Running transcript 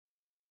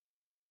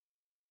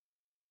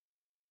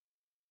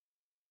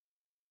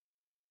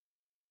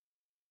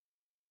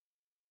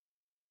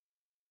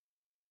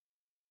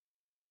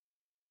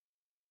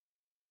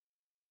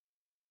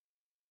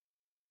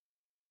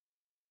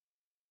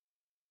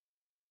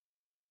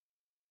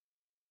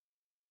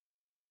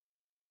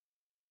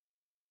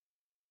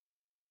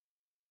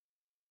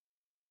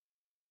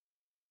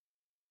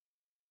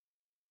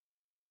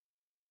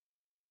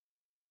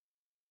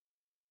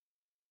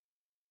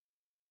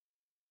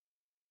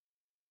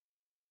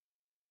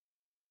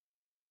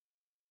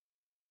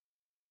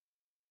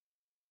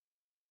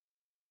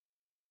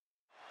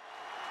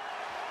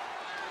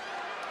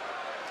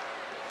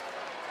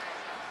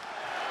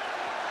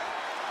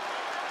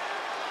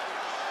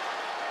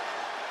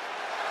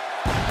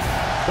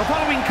The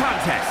following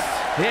contest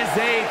is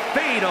a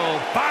fatal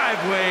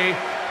five-way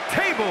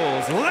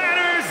tables,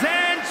 ladders,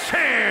 and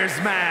chairs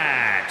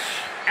match,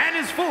 and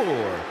is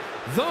for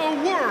the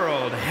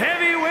World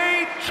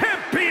Heavyweight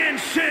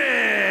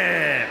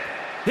Championship.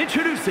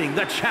 Introducing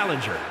the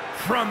challenger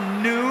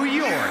from New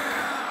York,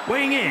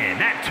 weighing in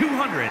at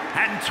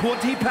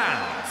 220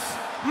 pounds,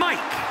 Mike.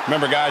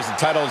 Remember, guys, the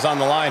title is on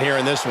the line here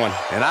in this one.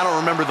 And I don't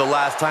remember the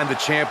last time the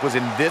champ was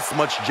in this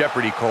much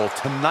jeopardy, Cole.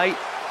 Tonight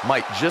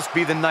might just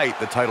be the night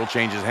the title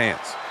changes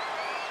hands.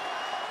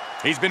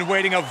 He's been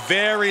waiting a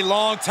very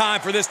long time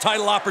for this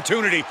title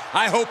opportunity.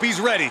 I hope he's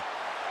ready.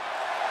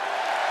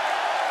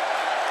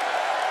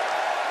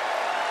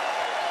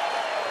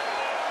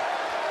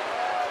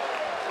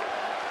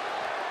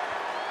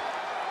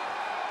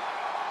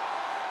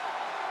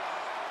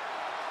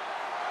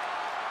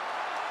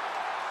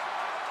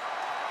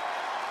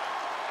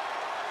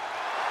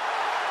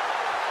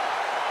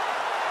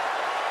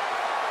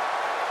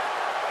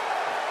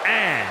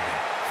 And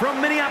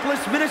from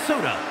Minneapolis,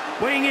 Minnesota,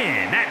 weighing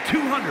in at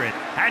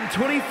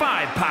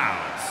 225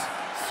 pounds,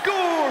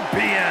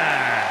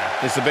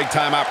 Scorpion. It's a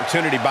big-time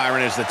opportunity,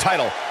 Byron, as the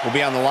title will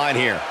be on the line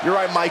here. You're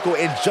right, Michael,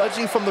 and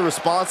judging from the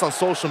response on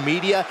social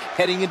media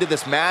heading into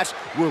this match,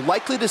 we're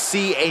likely to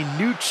see a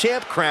new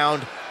champ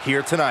crowned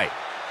here tonight.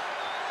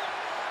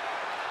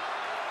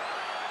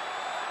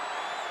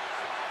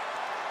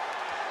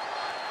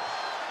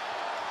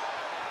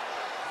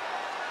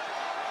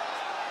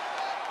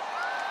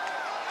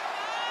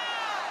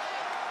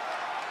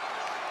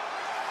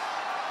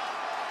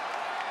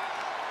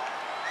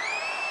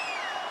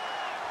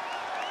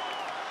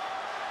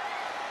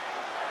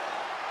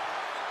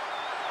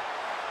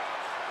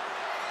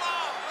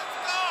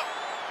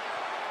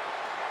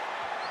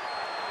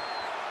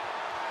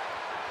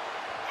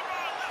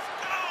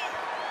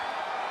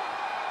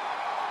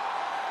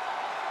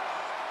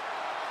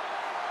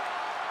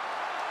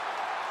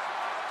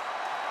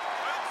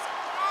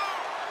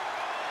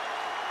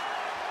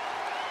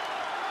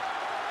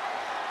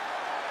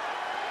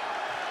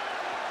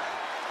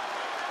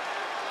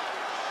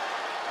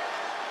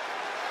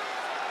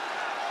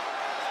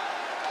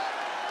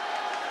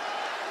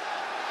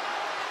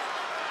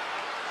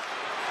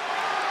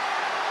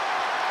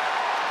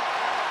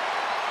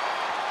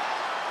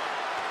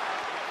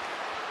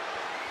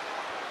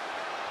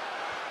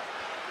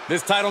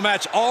 This title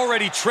match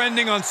already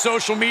trending on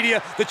social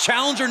media. The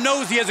challenger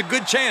knows he has a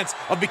good chance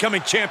of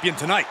becoming champion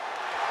tonight.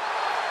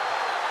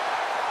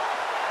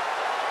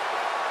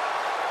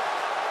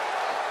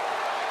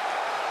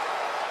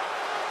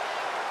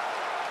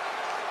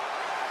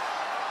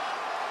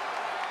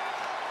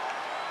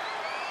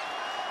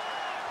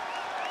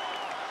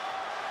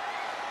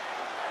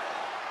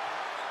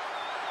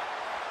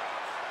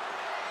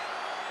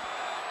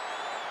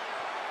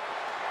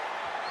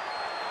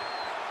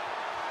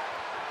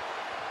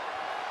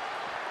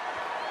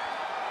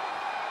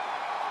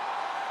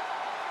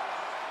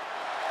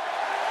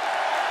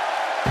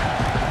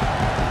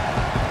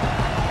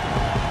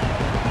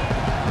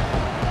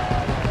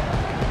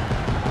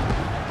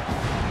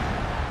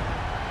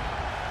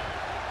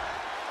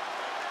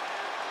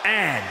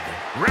 And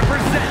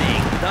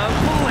representing the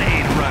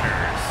Blade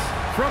Runners,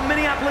 from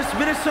Minneapolis,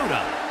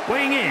 Minnesota,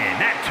 weighing in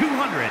at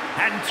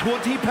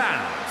 220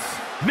 pounds,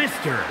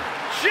 Mr.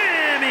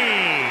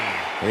 Jimmy.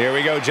 Here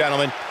we go,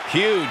 gentlemen.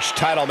 Huge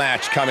title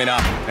match coming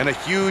up. And a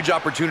huge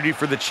opportunity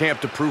for the champ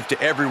to prove to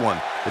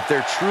everyone that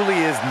there truly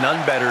is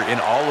none better in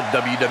all of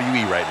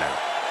WWE right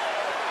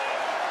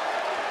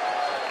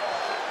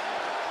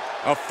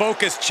now. A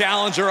focused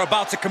challenger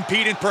about to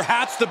compete in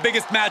perhaps the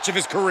biggest match of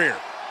his career.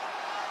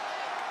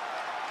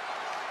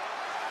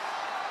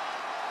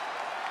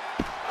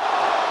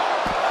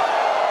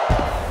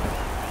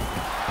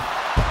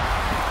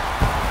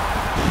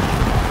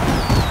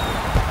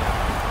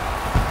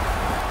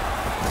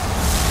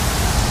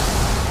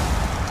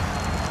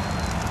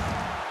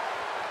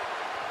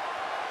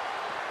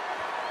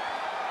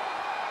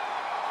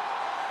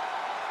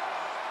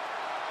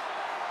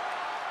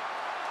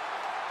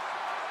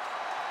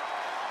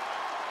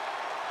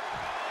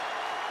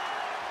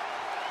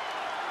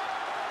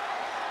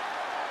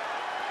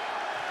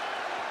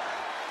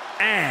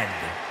 And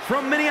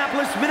from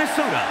Minneapolis,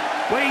 Minnesota,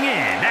 weighing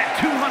in at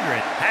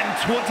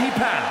 220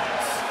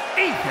 pounds,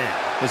 Ethan.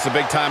 This is a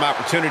big-time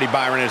opportunity,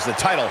 Byron, as the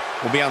title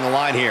will be on the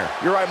line here.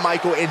 You're right,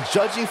 Michael, and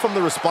judging from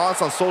the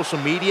response on social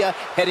media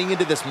heading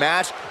into this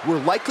match, we're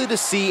likely to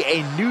see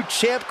a new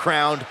champ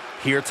crowned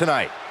here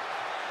tonight.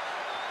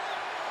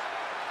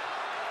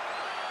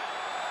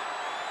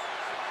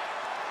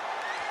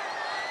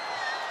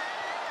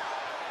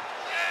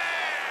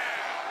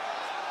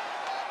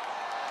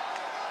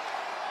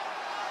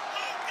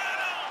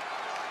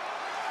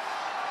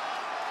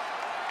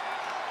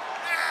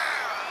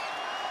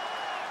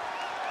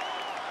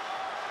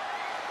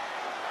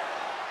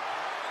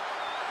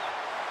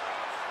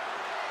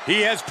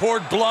 He has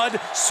poured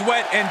blood,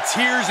 sweat, and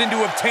tears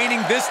into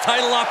obtaining this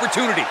title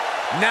opportunity.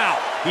 Now,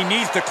 he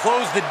needs to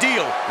close the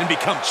deal and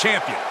become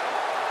champion.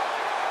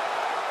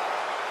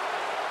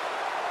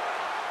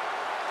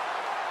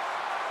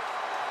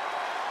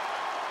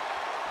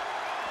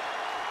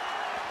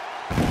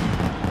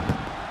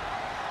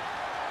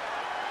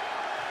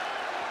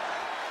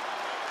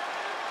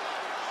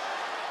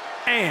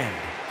 And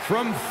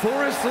from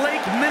Forest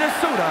Lake,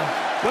 Minnesota,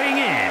 weighing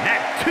in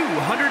at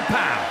 200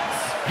 pounds,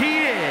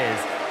 he is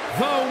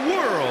the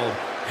World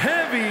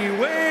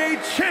Heavyweight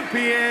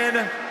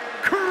Champion,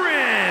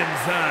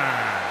 Crimson.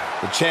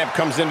 The champ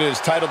comes into his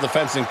title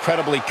defense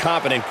incredibly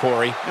confident,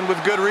 Corey. And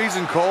with good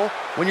reason, Cole.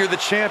 When you're the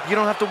champ, you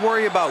don't have to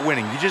worry about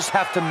winning. You just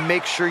have to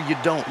make sure you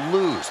don't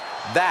lose.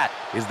 That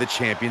is the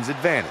champion's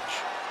advantage.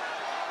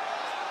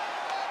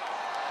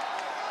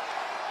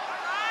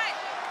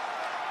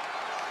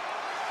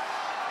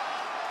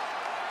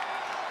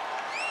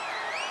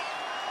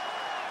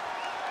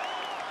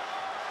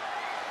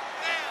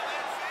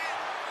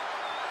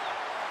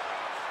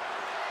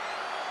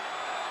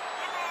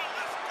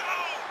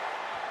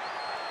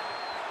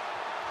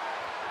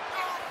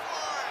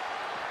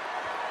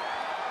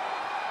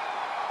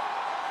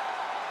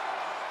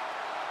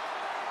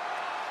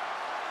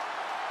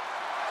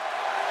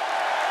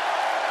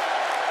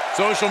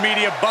 Social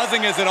media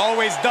buzzing as it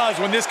always does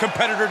when this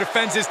competitor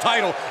defends his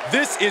title.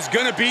 This is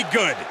gonna be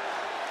good.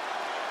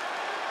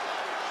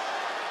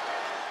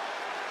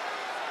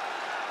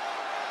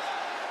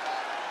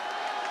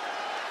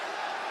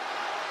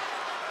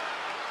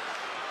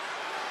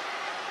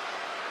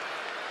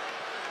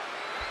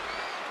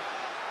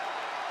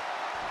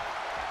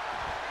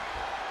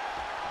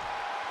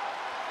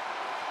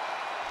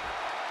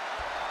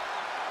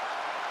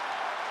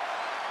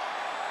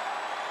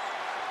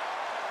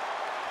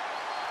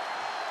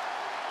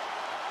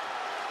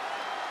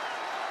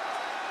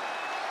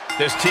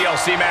 This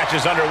TLC match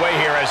is underway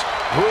here, as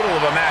brutal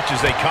of a match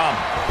as they come.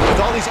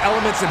 With all these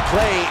elements in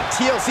play,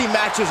 TLC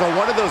matches are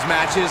one of those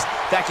matches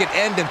that can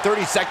end in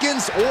 30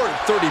 seconds or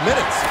 30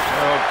 minutes.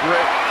 Oh,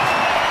 great.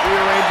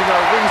 Rearranging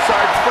our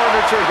ringside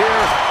furniture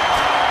here.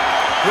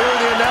 Here in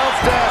the announce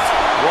desk.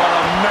 What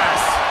a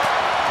mess.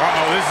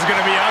 Uh-oh, this is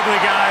gonna be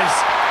ugly, guys.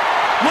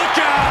 Look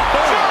out!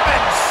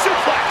 German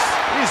suplex.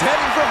 He's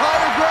heading for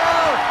higher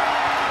ground.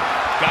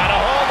 Got a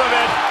hold of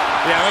it.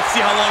 Yeah, let's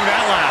see how long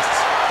that lasts.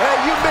 Hey,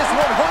 you miss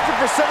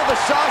 100% of the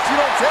shots you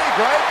don't take,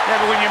 right?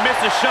 Yeah, but when you miss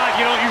a shot,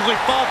 you don't usually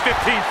fall 15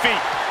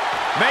 feet.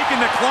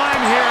 Making the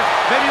climb here,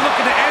 maybe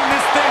looking to end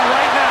this thing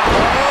right now.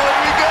 Oh,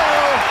 here we go.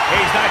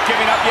 He's not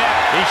giving up yet.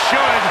 He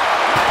should.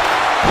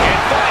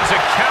 And finds a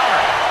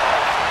counter.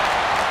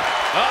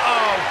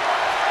 Uh-oh.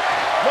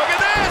 Look at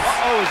this.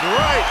 Uh-oh is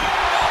right.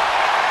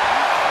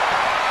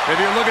 If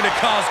you're looking to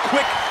cause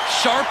quick,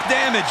 sharp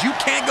damage, you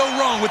can't go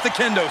wrong with the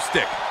kendo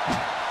stick.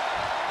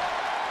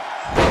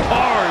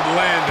 Hard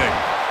landing.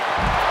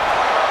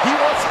 He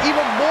wants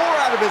even more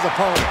out of his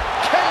opponent.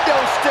 Kendo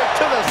stick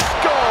to the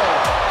skull.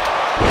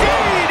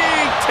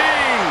 DDT.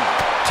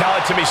 Tell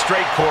it to me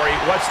straight, Corey.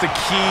 What's the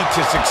key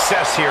to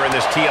success here in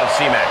this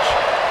TLC match?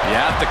 You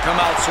have to come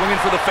out swinging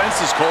for the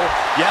fences, Cole.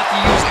 You have to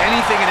use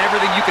anything and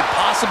everything you could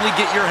possibly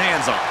get your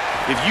hands on.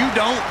 If you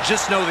don't,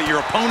 just know that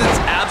your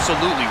opponents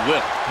absolutely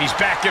will. He's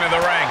back into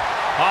the ring.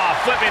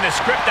 Flipping the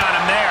script on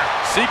him there.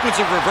 Sequence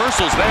of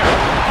reversals there.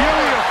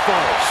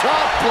 Beautiful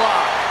chop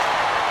block.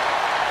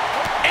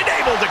 And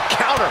able to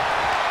counter.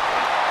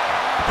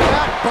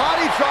 Back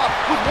body drop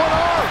with one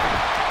arm.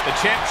 The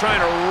champ trying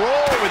to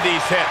roll with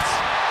these hits.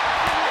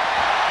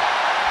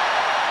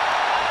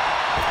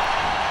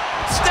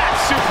 Snap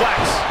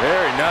suplex.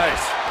 Very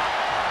nice.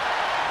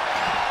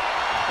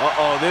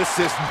 Uh-oh, this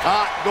is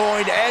not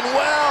going to end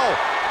well.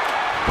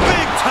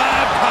 Big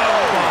time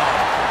powerbomb.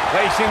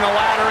 Placing the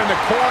ladder in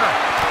the corner.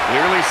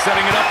 Clearly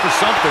setting it up for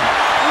something.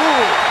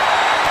 Ooh,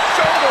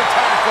 shoulder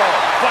tackle.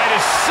 Fight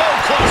is so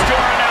close to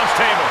our announce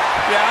table.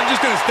 Yeah, I'm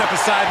just going to step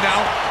aside now.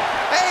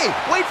 Hey,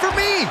 wait for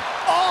me.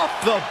 Off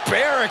the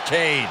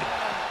barricade.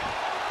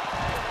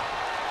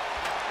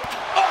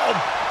 Oh!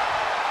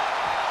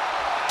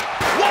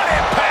 What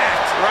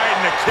impact! Right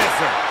in the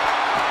kisser.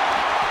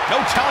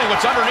 No telling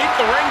what's underneath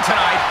the ring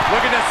tonight.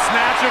 Looking to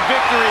snatch a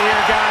victory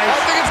here, guys. I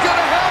think it's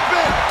going to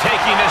happen.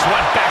 Taking this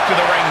one back to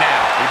the ring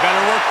now. You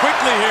better work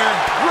quickly here.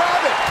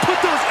 Grab it. Put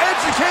those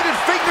educated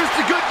fingers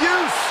to good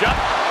use. Shut.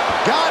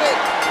 Got it.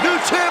 New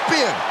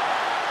champion.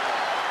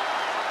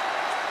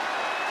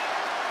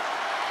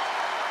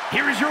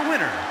 Here is your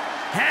winner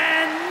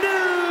and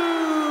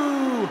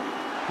new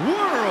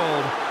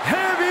World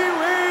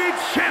Heavyweight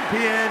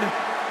Champion,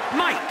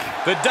 Mike.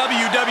 The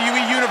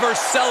WWE Universe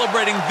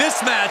celebrating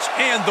this match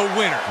and the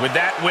winner. With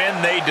that win,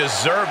 they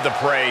deserve the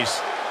praise.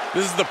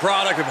 This is the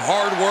product of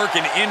hard work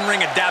and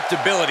in-ring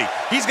adaptability.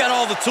 He's got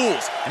all the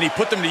tools, and he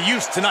put them to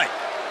use tonight.